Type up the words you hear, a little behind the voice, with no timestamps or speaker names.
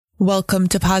Welcome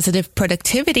to Positive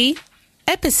Productivity,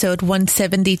 episode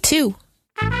 172.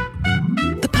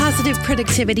 The Positive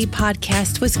Productivity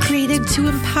Podcast was created to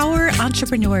empower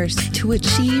entrepreneurs to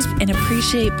achieve and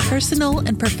appreciate personal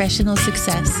and professional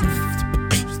success.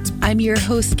 I'm your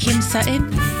host, Kim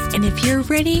Sutton, and if you're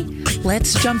ready,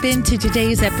 let's jump into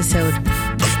today's episode.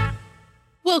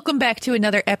 Welcome back to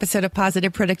another episode of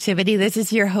Positive Productivity. This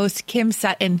is your host, Kim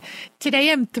Sutton.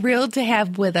 Today, I'm thrilled to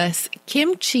have with us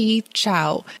Kim Chi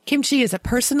Chow. Kim Chi is a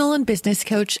personal and business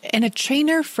coach and a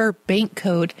trainer for Bank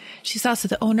Code. She's also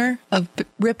the owner of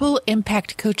Ripple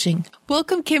Impact Coaching.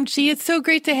 Welcome, Kim Chi. It's so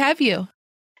great to have you.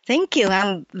 Thank you.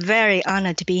 I'm very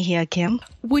honored to be here, Kim.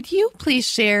 Would you please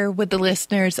share with the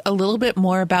listeners a little bit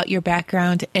more about your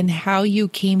background and how you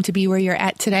came to be where you're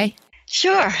at today?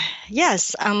 Sure.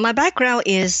 Yes. My background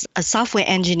is a software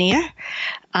engineer.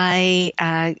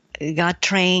 I got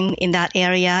trained in that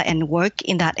area and worked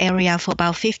in that area for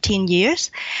about 15 years.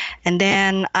 And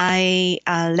then I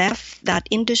left that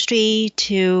industry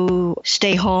to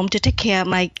stay home to take care of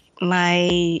my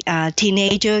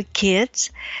teenager kids.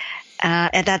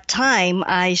 At that time,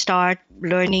 I started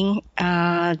learning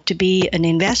to be an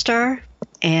investor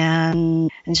and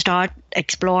start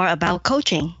explore about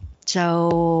coaching.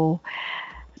 So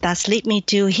that's led me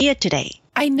to here today.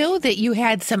 I know that you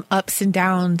had some ups and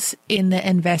downs in the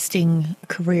investing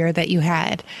career that you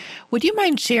had. Would you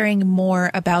mind sharing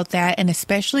more about that and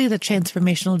especially the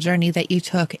transformational journey that you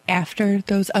took after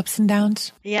those ups and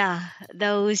downs? Yeah,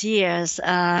 those years.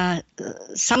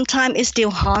 Sometimes it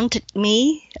still haunted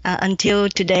me until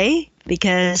today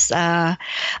because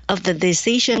of the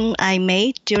decision I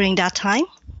made during that time.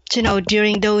 You know,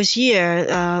 during those years,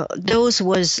 those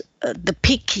was the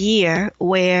peak year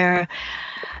where,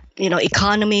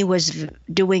 economy was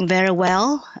doing very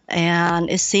well. And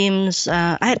it seems,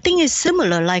 I think it's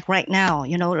similar like right now,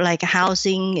 like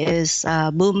housing is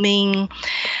booming,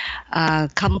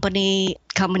 company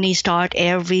start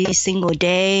every single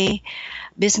day,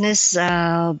 business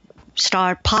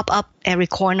start pop up every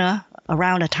corner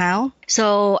around the town.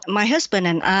 So my husband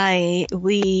and I,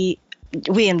 we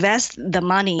invest the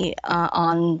money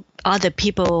on other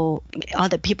people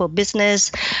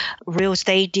business, real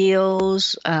estate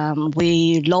deals.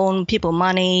 We loan people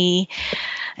money,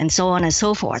 and so on and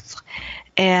so forth.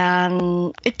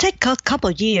 And it takes a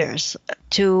couple of years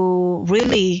to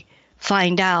really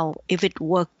find out if it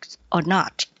works or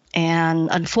not. And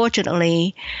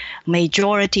unfortunately,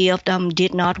 majority of them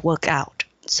did not work out.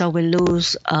 So we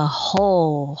lose a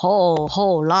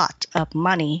whole lot of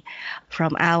money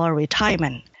from our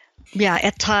retirement. Yeah,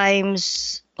 at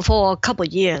times for a couple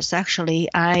of years, actually,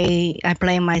 I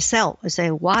blame myself. I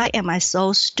say, why am I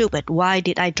so stupid? Why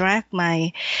did I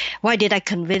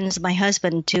convince my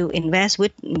husband to invest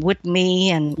with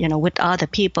me and, with other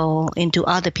people into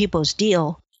other people's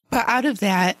deal? But out of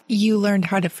that, you learned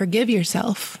how to forgive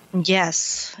yourself.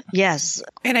 Yes.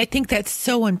 And I think that's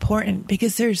so important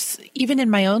because even in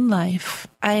my own life,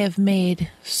 I have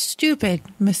made stupid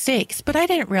mistakes, but I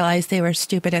didn't realize they were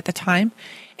stupid at the time.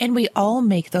 And we all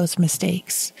make those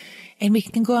mistakes. And we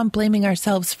can go on blaming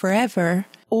ourselves forever,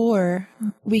 or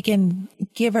we can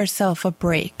give ourselves a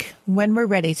break when we're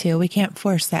ready to. We can't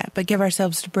force that, but give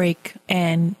ourselves a break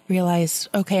and realize,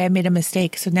 okay, I made a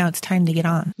mistake, so now it's time to get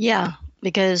on. Yeah.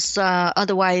 Because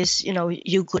otherwise,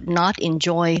 you could not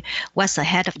enjoy what's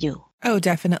ahead of you. Oh,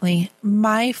 definitely.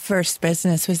 My first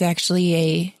business was actually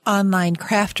a online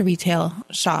craft retail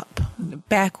shop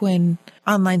back when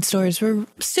online stores were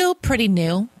still pretty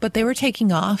new, but they were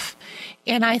taking off.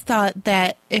 And I thought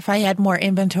that if I had more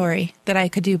inventory, that I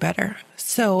could do better.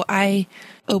 So I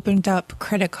opened up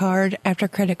credit card after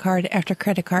credit card after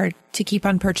credit card to keep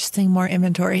on purchasing more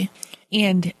inventory.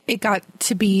 And it got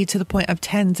to be to the point of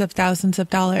tens of thousands of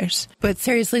dollars. But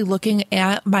seriously, looking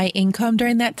at my income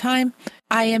during that time,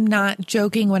 I am not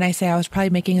joking when I say I was probably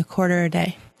making a quarter a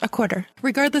day. A quarter.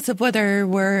 Regardless of whether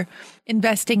we're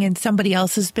investing in somebody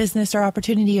else's business or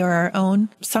opportunity or our own,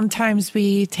 sometimes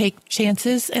we take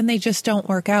chances and they just don't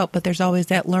work out, but there's always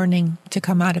that learning to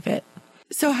come out of it.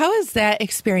 So how has that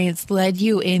experience led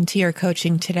you into your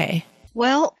coaching today?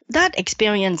 Well, that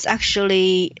experience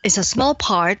actually is a small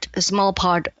part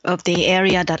of the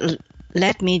area that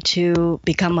led me to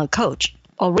become a coach.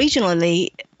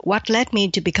 Originally, what led me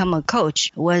to become a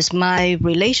coach was my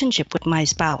relationship with my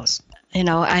spouse.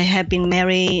 I have been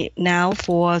married now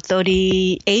for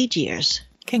 38 years.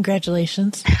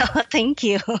 Congratulations. Thank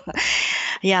you.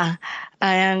 Yeah.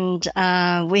 And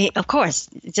we, of course,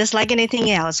 just like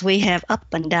anything else, we have ups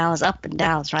and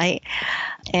downs, right?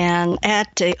 And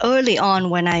early on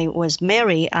when I was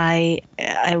married, I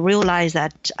realized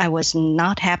that I was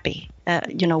not happy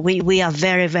We are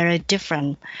very, very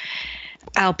different.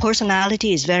 Our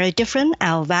personality is very different.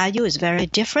 Our value is very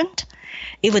different,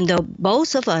 even though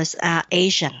both of us are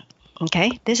Asian.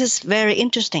 Okay, this is very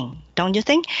interesting, don't you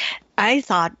think? I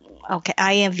thought, okay,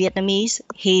 I am Vietnamese,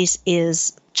 he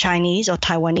is Chinese or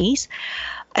Taiwanese,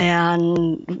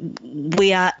 and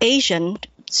we are Asian,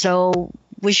 so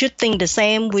we should think the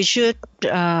same. We should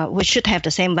have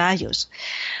the same values,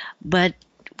 but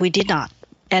we did not.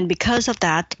 And because of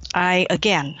that, I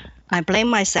blame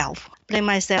myself.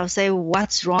 Say,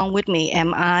 what's wrong with me?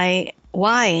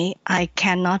 Why I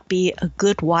cannot be a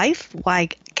good wife? Why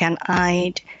can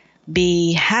I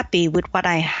be happy with what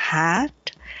I had?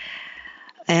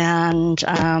 And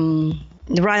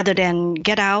rather than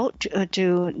get out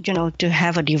to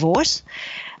have a divorce,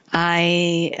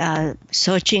 I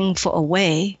searching for a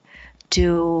way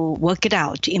to work it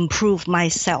out, to improve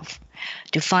myself,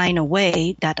 to find a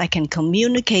way that I can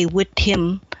communicate with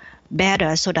him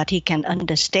better, so that he can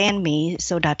understand me,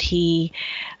 so that he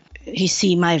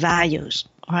see my values,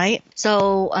 right?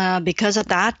 So because of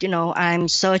that, I'm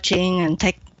searching and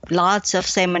take lots of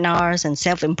seminars and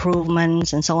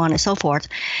self-improvements and so on and so forth,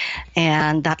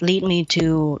 and that lead me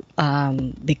to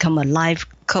become a life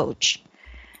coach.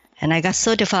 And I got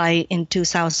certified in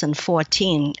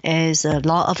 2014 as a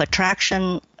law of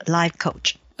attraction life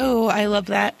coach. Oh, I love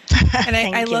that. And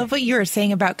I love what you were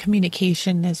saying about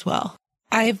communication as well.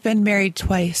 I've been married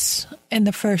twice, and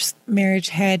the first marriage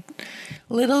had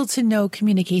little to no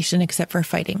communication except for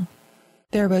fighting.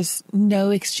 There was no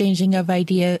exchanging of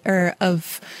idea or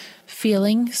of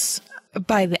feelings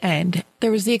by the end.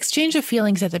 There was the exchange of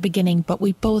feelings at the beginning, but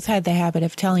we both had the habit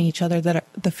of telling each other that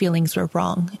the feelings were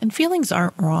wrong. And feelings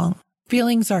aren't wrong.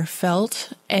 Feelings are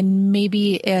felt, and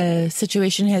maybe a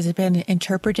situation has been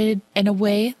interpreted in a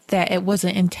way that it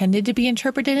wasn't intended to be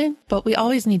interpreted in, but we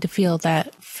always need to feel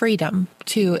that freedom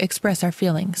to express our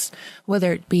feelings,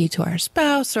 whether it be to our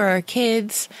spouse or our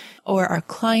kids or our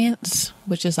clients,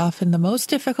 which is often the most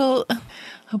difficult.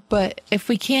 But if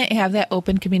we can't have that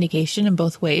open communication in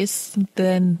both ways,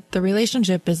 then the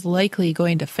relationship is likely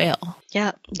going to fail.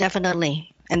 Yeah, definitely.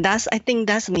 And I think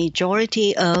that's the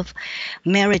majority of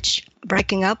marriage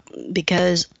breaking up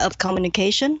because of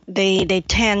communication. They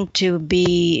tend to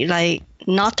be like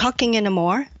not talking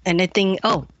anymore. And they think,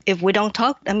 oh, if we don't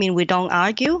talk, we don't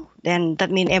argue, then that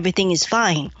means everything is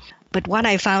fine. But what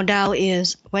I found out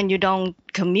is when you don't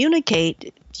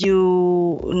communicate,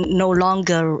 you no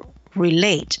longer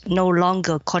relate, no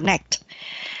longer connect.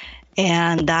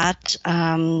 And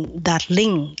that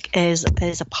link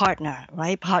is a partner,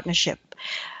 right? Partnership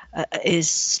is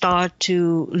start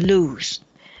to lose,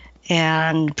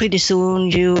 and pretty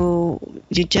soon you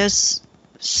just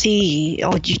see,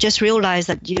 or you just realize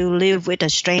that you live with a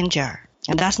stranger,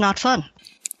 and that's not fun.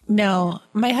 No,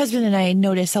 my husband and I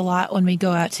notice a lot when we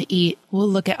go out to eat. We'll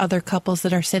look at other couples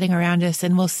that are sitting around us,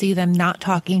 and we'll see them not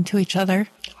talking to each other.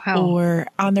 Wow. Or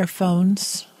on their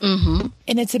phones. Mm-hmm.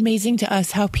 And it's amazing to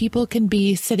us how people can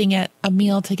be sitting at a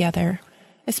meal together,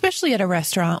 especially at a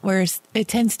restaurant where it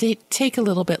tends to take a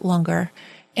little bit longer.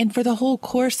 And for the whole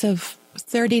course of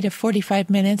 30 to 45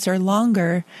 minutes or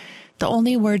longer, the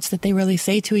only words that they really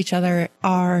say to each other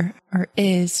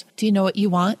is, do you know what you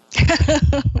want?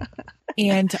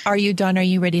 And are you done? Are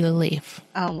you ready to leave?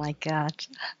 Oh my God.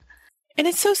 And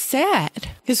it's so sad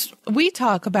because we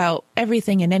talk about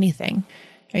everything and anything.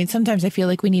 Sometimes I feel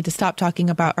like we need to stop talking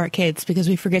about our kids because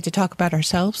we forget to talk about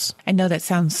ourselves. I know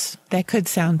that could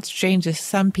sound strange to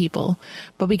some people,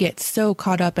 but we get so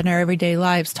caught up in our everyday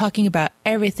lives talking about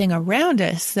everything around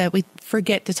us that we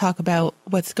forget to talk about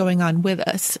what's going on with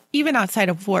us, even outside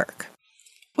of work.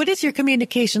 What is your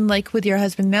communication like with your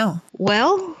husband now?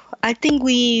 Well, I think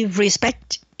we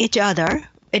respect each other.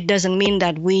 It doesn't mean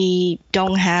that we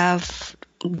don't have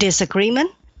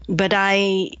disagreement, but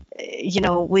we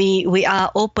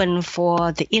are open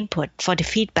for the input, for the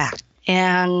feedback.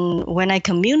 And when I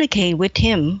communicate with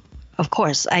him, of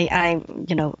course, I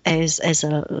as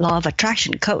a law of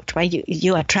attraction coach, right?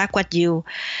 You attract what you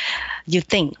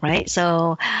think, right?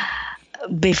 So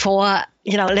before,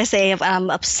 let's say if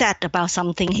I'm upset about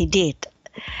something he did,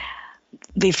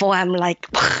 before I'm like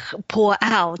pour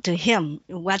out to him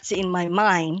what's in my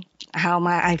mind, how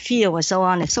I feel, and so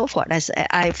on and so forth.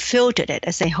 I filtered it.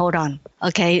 I say, hold on.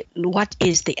 Okay, what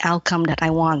is the outcome that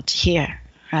I want here,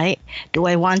 right? Do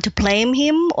I want to blame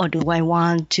him, or do I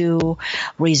want to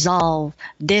resolve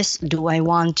this? Do I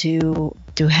want to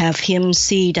have him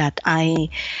see that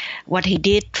what he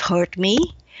did hurt me?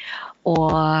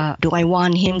 or do I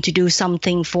want him to do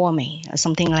something for me, or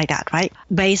something like that, right?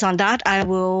 Based on that, I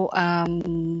will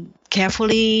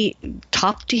carefully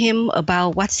talk to him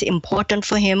about what's important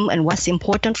for him and what's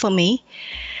important for me,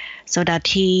 so that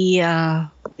he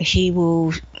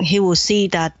will see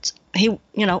that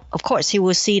of course he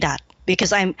will see that,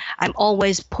 because I'm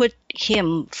always put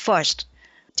him first.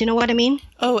 Do you know what I mean?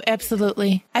 Oh,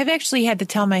 absolutely. I've actually had to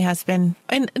tell my husband,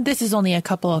 and this is only a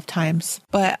couple of times,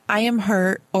 but I am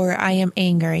hurt or I am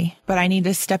angry, but I need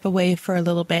to step away for a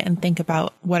little bit and think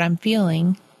about what I'm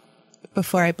feeling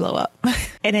before I blow up.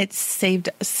 And it's saved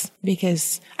us,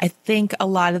 because I think a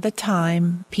lot of the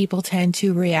time people tend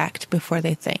to react before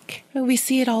they think. We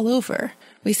see it all over.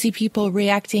 We see people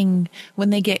reacting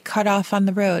when they get cut off on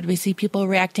the road. We see people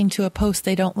reacting to a post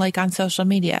they don't like on social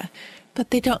media.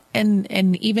 But they don't,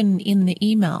 and even in the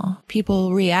email,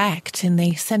 people react and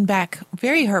they send back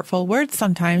very hurtful words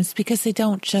sometimes because they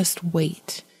don't just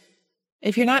wait.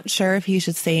 If you're not sure if you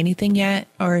should say anything yet,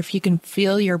 or if you can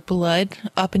feel your blood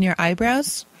up in your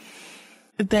eyebrows,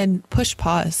 then push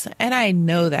pause. And I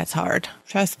know that's hard.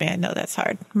 Trust me, I know that's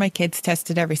hard. My kids test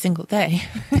it every single day.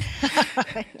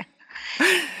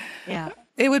 Yeah.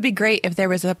 It would be great if there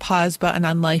was a pause button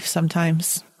on life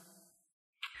sometimes.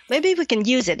 Maybe we can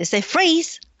use it to say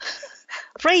freeze.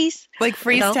 Freeze. Like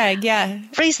freeze tag, yeah.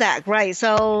 Freeze tag, right.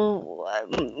 So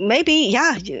maybe,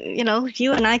 yeah,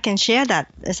 you and I can share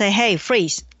that. Say, hey,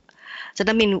 freeze. So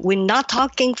that means we're not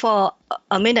talking for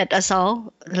a minute or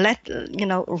so.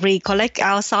 Recollect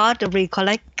our thought,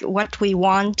 recollect what we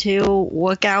want to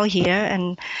work out here,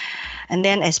 and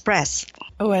then express.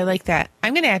 Oh, I like that.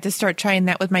 I'm going to have to start trying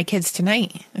that with my kids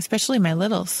tonight, especially my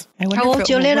littles. How old's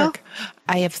your little? Work.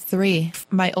 I have 3.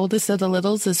 My oldest of the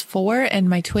littles is 4, and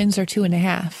my twins are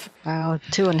 2.5. Wow,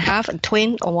 2.5, a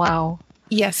twin? Oh, wow.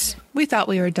 Yes, we thought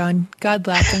we were done. God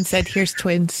laughed and said, here's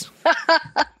twins.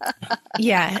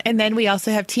 Yeah, and then we also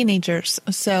have teenagers.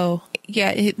 So,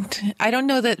 yeah, I don't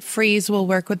know that freeze will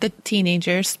work with the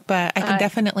teenagers, but I can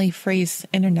definitely freeze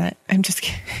internet. I'm just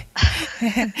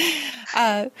kidding.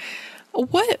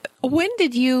 When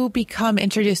did you become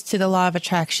introduced to the law of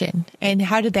attraction, and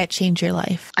how did that change your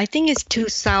life? I think it's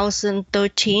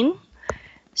 2013.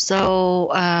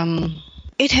 So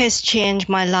it has changed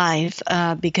my life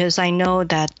because I know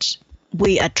that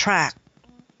we attract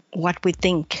what we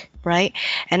think, right?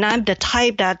 And I'm the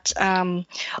type that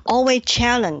always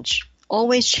challenge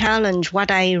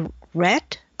what I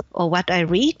read or what I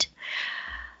read.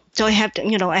 So I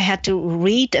had to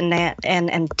read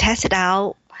and test it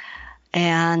out.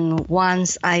 And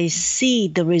once I see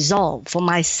the result for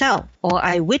myself, or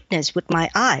I witness with my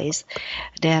eyes,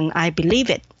 then I believe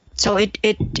it. So it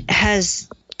has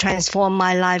transformed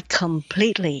my life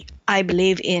completely. I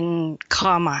believe in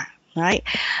karma, right?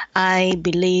 I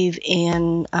believe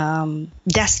in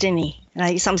destiny.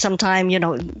 Right? Sometimes,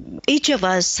 each of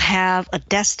us have a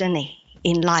destiny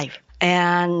in life.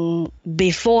 And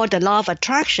before the law of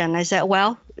attraction, I said,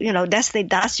 well,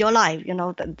 that's your life.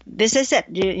 This is it.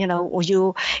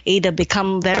 You either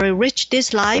become very rich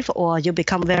this life, or you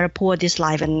become very poor this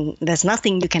life, and there's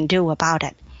nothing you can do about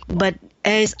it. But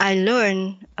as I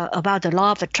learn about the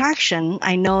law of attraction,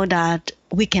 I know that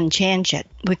we can change it.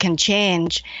 We can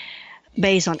change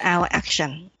based on our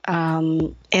action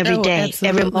every day, absolutely.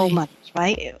 Every moment,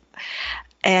 right?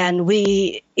 And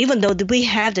even though we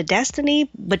have the destiny,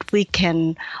 but we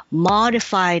can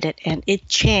modify it, and it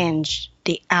change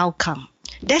the outcome.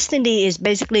 Destiny is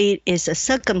basically a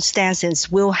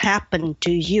circumstances will happen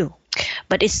to you,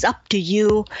 but it's up to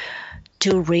you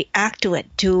to react to it,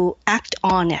 to act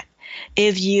on it.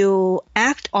 If you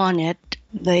act on it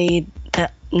the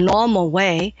normal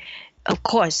way, of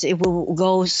course it will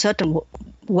go a certain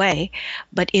way.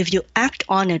 But if you act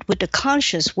on it with the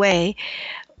conscious way,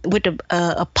 with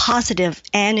a positive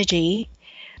energy,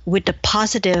 with a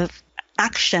positive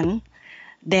action,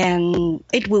 then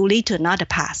it will lead to another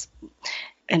path,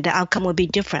 and the outcome will be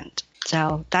different.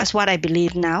 So that's what I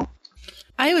believe now.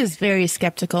 I was very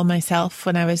skeptical myself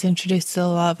when I was introduced to the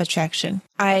law of attraction.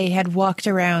 I had walked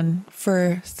around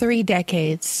for 3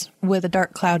 decades with a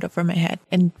dark cloud over my head,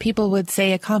 and people would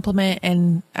say a compliment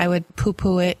and I would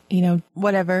poo-poo it,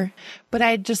 whatever. But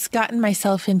I had just gotten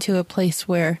myself into a place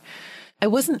where I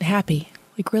wasn't happy,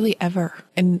 like really ever.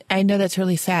 And I know that's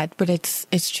really sad, but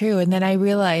it's true. And then I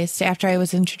realized after I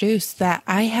was introduced that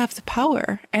I have the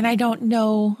power, and I don't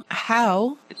know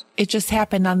how. It just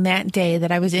happened on that day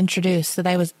that I was introduced, that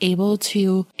I was able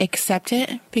to accept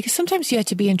it, because sometimes you have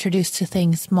to be introduced to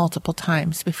things multiple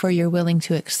times before you're willing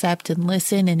to accept and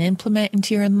listen and implement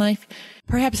into your own life.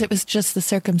 Perhaps it was just the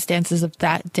circumstances of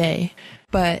that day,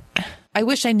 but I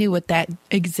wish I knew what that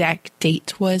exact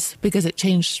date was because it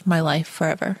changed my life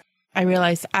forever. I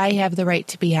realized I have the right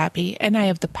to be happy and I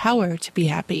have the power to be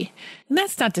happy. And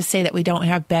that's not to say that we don't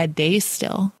have bad days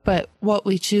still, but what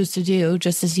we choose to do,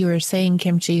 just as you were saying,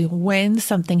 Kimchi, when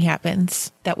something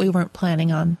happens that we weren't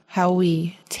planning on, how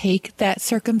we take that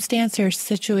circumstance or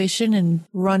situation and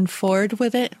run forward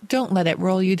with it. Don't let it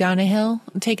roll you down a hill.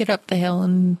 Take it up the hill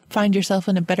and find yourself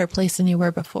in a better place than you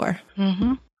were before.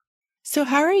 Mm-hmm. So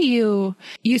how are you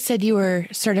said you were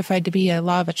certified to be a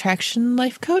law of attraction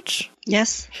life coach?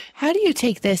 Yes. How do you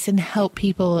take this and help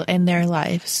people in their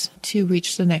lives to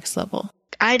reach the next level?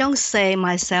 I don't say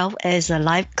myself as a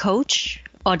life coach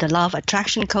or the law of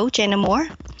attraction coach anymore.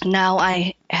 Now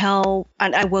I help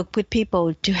and I work with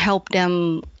people to help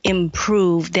them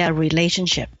improve their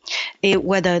relationship.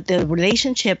 Whether the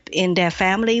relationship in their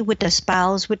family, with the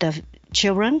spouse, with the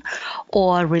children,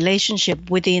 or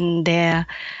relationship within their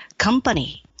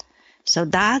company. So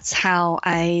that's how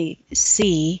I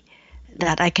see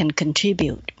that I can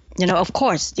contribute. Of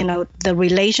course, the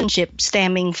relationship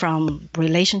stemming from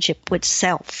relationship with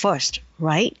self first,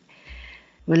 right?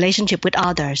 Relationship with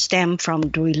others stem from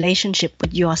the relationship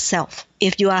with yourself.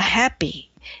 If you are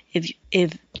happy,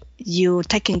 if you're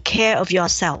taking care of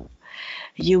yourself,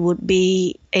 you would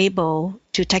be able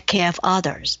to take care of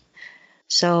others.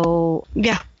 So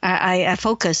yeah, I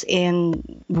focus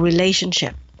in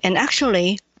relationship. And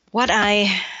actually,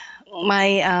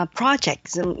 my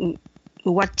projects,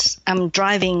 what I'm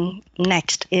driving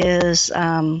next is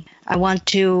I want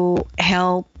to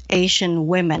help Asian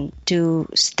women to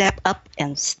step up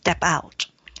and step out,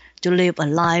 to live a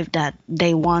life that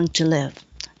they want to live,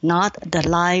 not the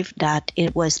life that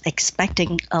it was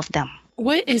expecting of them.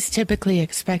 What is typically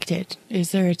expected?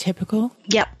 Is there a typical?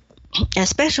 Yep.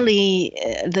 Especially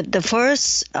the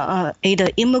first either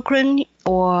immigrant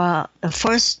or the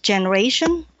first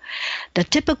generation, the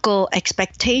typical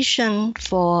expectation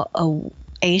for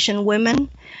Asian women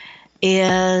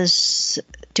is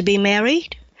to be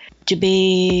married, to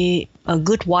be a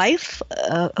good wife,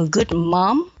 a good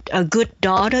mom, a good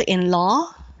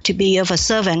daughter-in-law, to be of a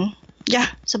servant. Yeah,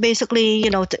 so basically,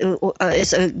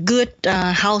 it's a good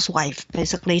housewife,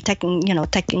 basically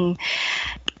taking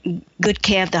good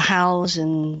care of the house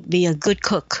and be a good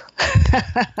cook.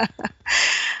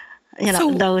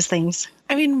 Those things.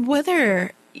 I mean,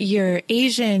 whether you're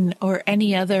Asian or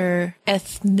any other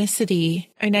ethnicity,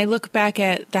 I look back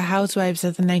at the housewives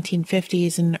of the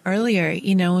 1950s and earlier,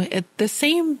 the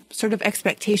same sort of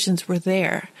expectations were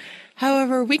there.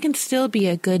 However, we can still be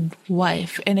a good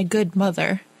wife and a good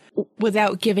mother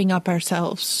without giving up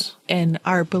ourselves and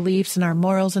our beliefs and our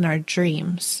morals and our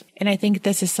dreams. And I think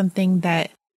this is something that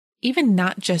even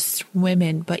not just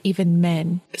women, but even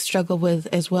men struggle with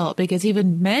as well, because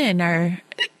even men are,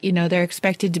 they're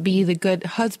expected to be the good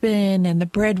husband and the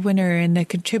breadwinner and the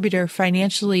contributor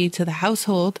financially to the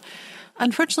household.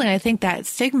 Unfortunately, I think that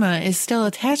stigma is still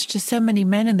attached to so many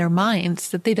men in their minds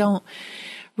that they don't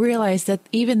realize that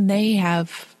even they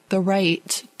have the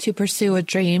right to pursue a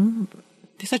dream,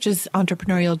 such as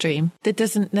entrepreneurial dream, that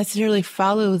doesn't necessarily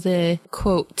follow the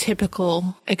quote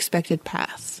typical expected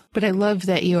path. But I love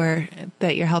that you're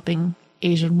helping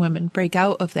Asian women break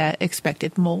out of that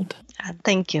expected mold.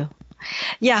 Thank you.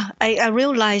 Yeah, I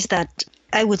realize that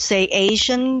I would say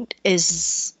Asian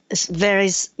is very,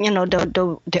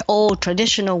 the old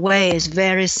traditional way is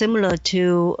very similar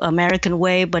to American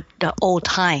way, but the old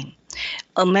time.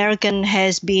 American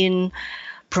has been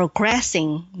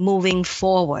progressing, moving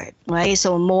forward, right?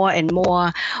 So more and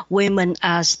more women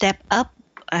are step up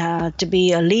to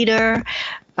be a leader.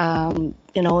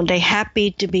 They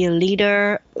happy to be a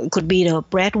leader, could be the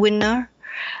breadwinner,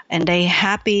 and they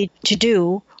happy to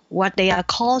do what they are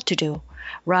called to do,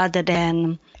 rather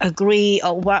than agree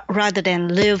or rather than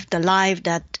live the life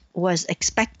that was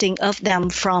expecting of them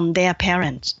from their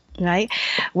parents, right?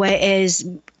 Whereas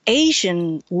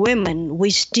Asian women,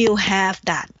 we still have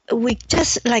that. We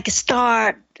just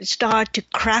start to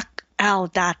crack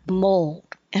out that mold.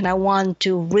 And I want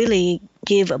to really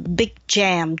give a big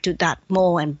jam to that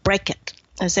mold and break it.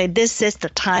 I say this is the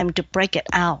time to break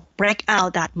out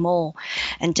that mold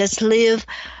and just live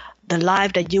the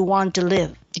life that you want to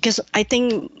live. Because I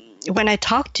think when I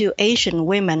talk to Asian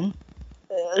women,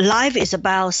 life is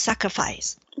about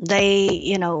sacrifice.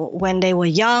 They, when they were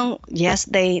young, yes,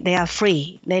 they are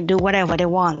free. They do whatever they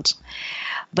want.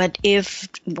 But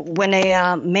when they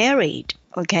are married,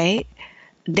 okay,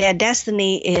 their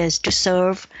destiny is to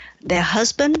serve their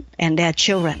husband and their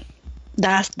children.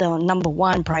 That's the number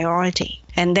one priority.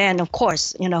 And then, of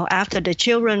course, after the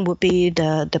children would be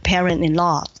the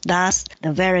parent-in-law. That's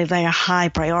the very, very high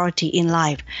priority in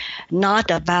life.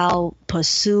 Not about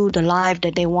pursue the life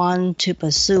that they want to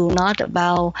pursue. Not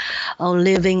about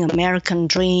living American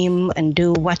dream and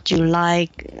do what you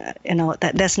like.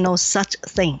 There's no such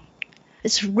thing.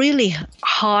 It's really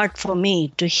hard for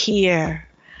me to hear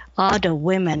other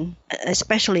women,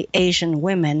 especially Asian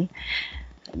women,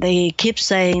 they keep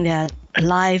saying that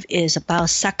life is about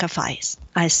sacrifice.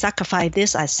 I sacrifice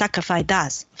this, I sacrifice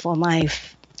that for my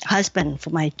husband,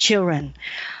 for my children,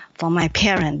 for my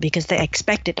parents, because they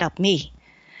expect it of me.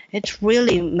 It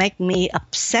really makes me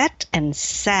upset and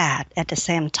sad at the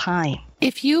same time.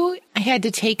 If you had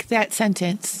to take that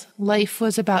sentence, life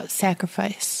was about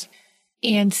sacrifice,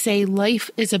 and say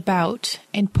life is about,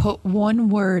 and put one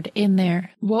word in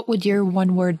there, what would your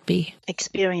one word be?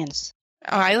 Experience.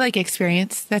 Oh, I like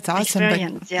experience. That's awesome.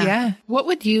 Experience, yeah. What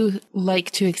would you like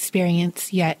to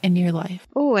experience yet in your life?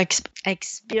 Oh,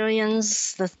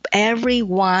 experience.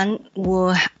 Everyone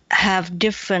will have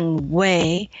different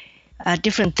way,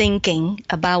 different thinking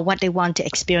about what they want to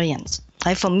experience.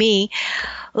 Like for me,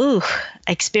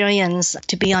 experience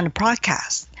to be on a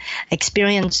podcast,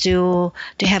 experience to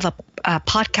have a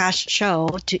podcast show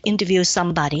to interview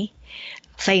somebody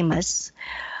famous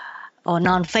or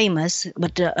non-famous,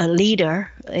 but a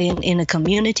leader in a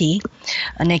community,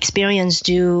 an experience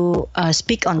to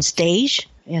speak on stage,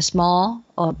 small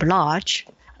or large,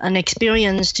 an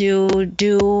experience to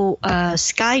do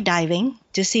skydiving,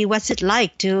 to see what's it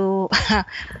like to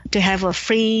have a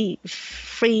free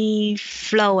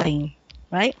flowing,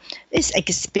 right? It's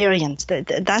experience.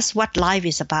 That's what life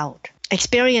is about.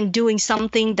 Experience doing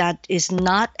something that is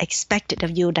not expected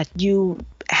of you, that you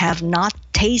have not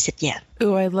tasted yet.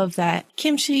 Oh, I love that.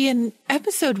 Kimchi, in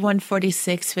episode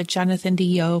 146 with Jonathan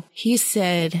Dio, he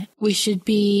said we should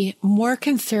be more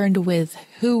concerned with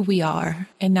who we are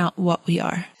and not what we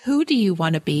are. Who do you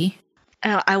want to be?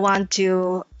 I want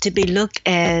to be looked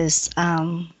as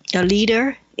a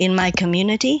leader in my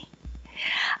community.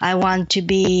 I want to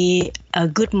be a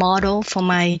good model for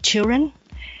my children.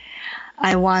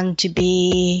 I want to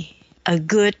be a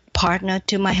good partner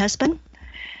to my husband.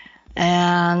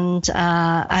 And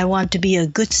I want to be a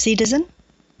good citizen.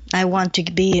 I want to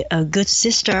be a good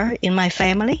sister in my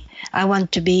family. I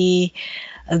want to be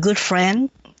a good friend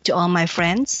to all my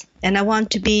friends. And I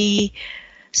want to be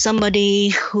somebody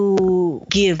who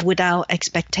give without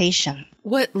expectation.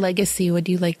 What legacy would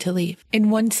you like to leave? In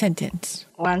one sentence.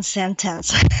 One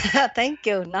sentence. Thank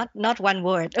you. Not one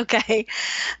word. Okay.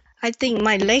 I think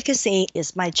my legacy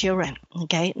is my children.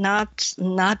 Okay. Not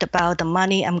about the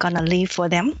money I'm going to leave for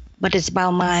them, but it's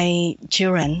about my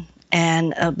children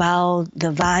and about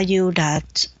the value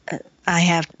that I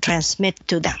have transmit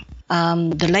to them.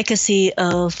 The legacy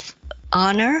of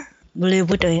honor, live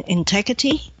with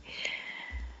integrity,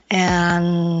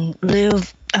 and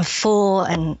live a full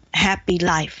and happy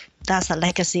life. That's a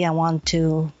legacy I want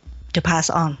to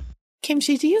pass on.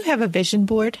 Kimchi, do you have a vision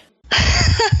board?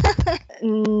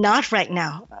 Not right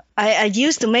now. I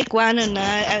used to make one, and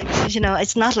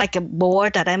it's not like a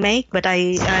board that I make, but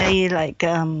I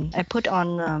put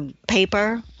on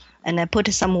paper, and I put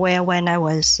it somewhere when I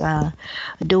was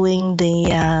doing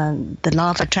the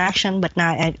law of attraction. But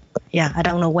now, I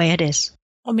don't know where it is.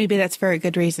 Well, maybe that's for a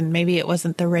good reason. Maybe it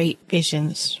wasn't the right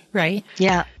visions, right?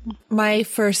 Yeah. My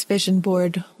first vision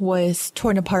board was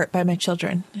torn apart by my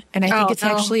children. And I think it's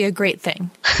actually a great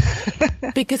thing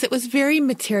because it was very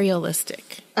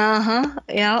materialistic.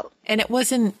 Yeah. And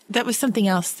that was something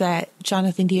else that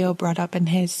Jonathan Dio brought up in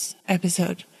his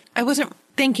episode. I wasn't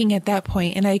thinking at that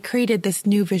point, and I created this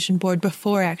new vision board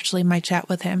before actually my chat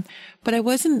with him, but I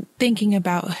wasn't thinking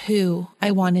about who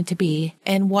I wanted to be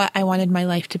and what I wanted my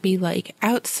life to be like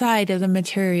outside of the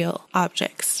material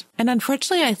objects. And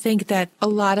unfortunately, I think that a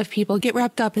lot of people get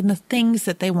wrapped up in the things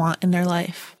that they want in their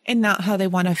life and not how they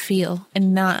want to feel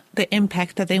and not the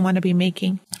impact that they want to be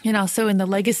making, and also in the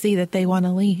legacy that they want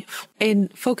to leave.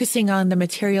 And focusing on the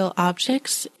material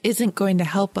objects isn't going to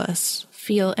help us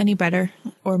feel any better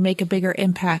or make a bigger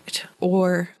impact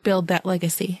or build that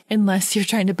legacy. Unless you're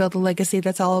trying to build a legacy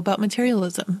that's all about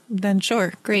materialism, then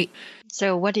sure, great.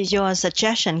 So what is your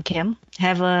suggestion, Kim?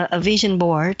 Have a vision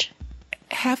board.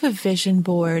 Have a vision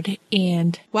board,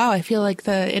 and wow, I feel like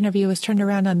the interview was turned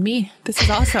around on me. This is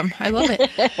awesome. I love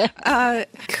it.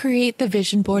 Create the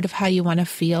vision board of how you want to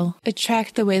feel.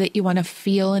 Attract the way that you want to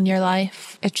feel in your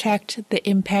life. Attract the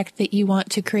impact that you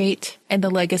want to create and the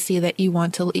legacy that you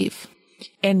want to leave.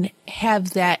 And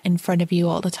have that in front of you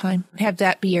all the time. Have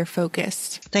that be your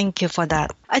focus. Thank you for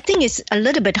that. I think it's a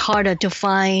little bit harder to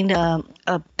find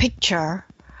a picture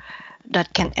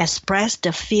that can express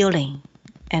the feeling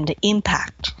and the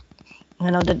impact.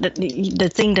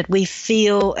 The thing that we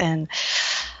feel and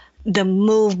the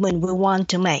movement we want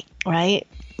to make, right?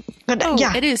 But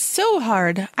It is so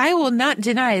hard. I will not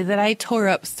deny that I tore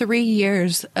up 3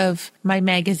 years of my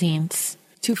magazines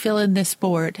to fill in this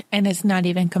board, and it's not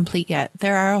even complete yet.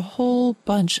 There are a whole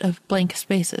bunch of blank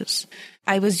spaces.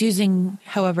 I was using,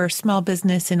 however, Small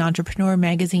Business and Entrepreneur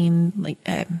magazine, like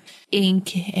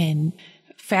Inc. and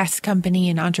Fast Company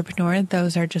and Entrepreneur.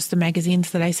 Those are just the magazines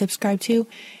that I subscribe to.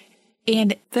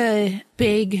 And the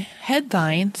big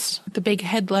headlines,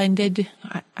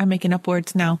 I'm making up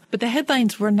words now, but the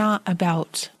headlines were not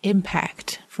about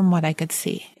impact from what I could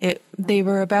see. They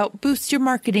were about boost your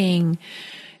marketing,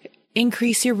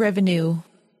 increase your revenue,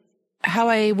 how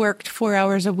I worked 4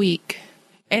 hours a week.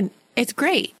 And it's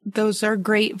great. Those are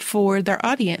great for their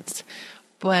audience.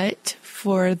 But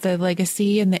for the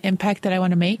legacy and the impact that I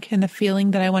want to make and the feeling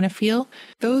that I want to feel,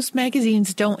 those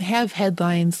magazines don't have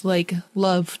headlines like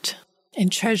loved and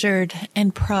treasured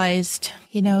and prized,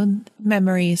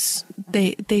 memories.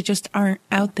 They just aren't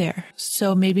out there.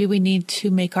 So maybe we need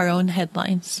to make our own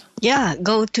headlines. Yeah,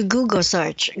 go to Google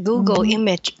search, Google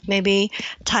image, maybe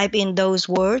type in those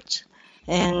words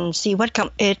and see what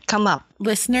come up.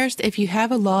 Listeners, if you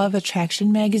have a Law of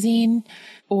Attraction magazine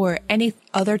or any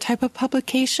other type of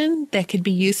publication that could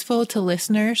be useful to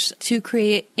listeners to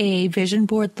create a vision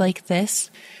board like this,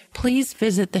 please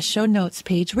visit the show notes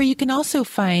page where you can also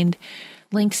find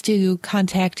links to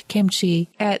contact Kimchi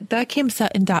at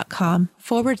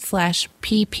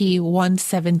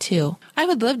thekimsutton.com/pp172. I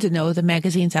would love to know the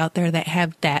magazines out there that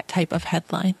have that type of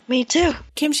headline. Me too.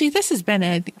 Kimchi, this has been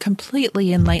a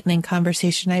completely enlightening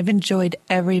conversation. I've enjoyed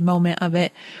every moment of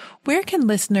it. Where can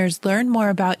listeners learn more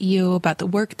about you, about the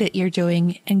work that you're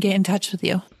doing, and get in touch with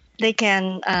you? They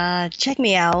can check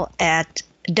me out at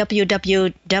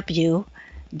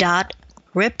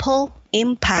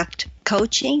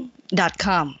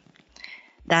www.rippleimpactcoaching.com.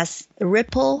 That's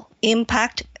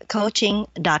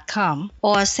rippleimpactcoaching.com,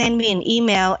 or send me an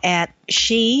email at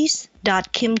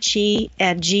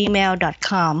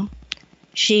shes.kimchi@gmail.com.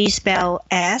 She spelled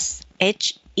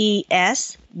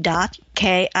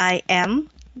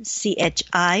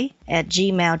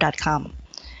SHES.KIMCHI@gmail.com.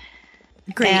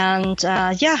 Great. And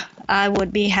I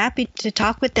would be happy to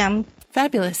talk with them.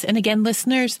 Fabulous. And again,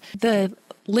 listeners, the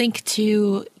link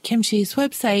to Kimchi's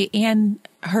website and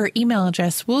her email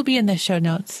address will be in the show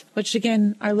notes, which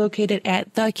again are located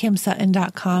at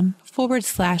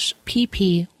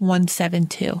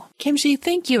thekimsutton.com/pp172. Kimchi,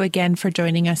 thank you again for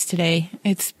joining us today.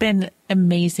 It's been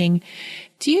amazing.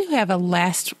 Do you have a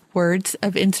last words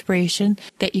of inspiration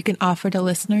that you can offer to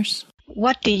listeners?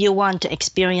 What do you want to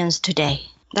experience today?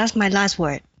 That's my last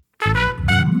word.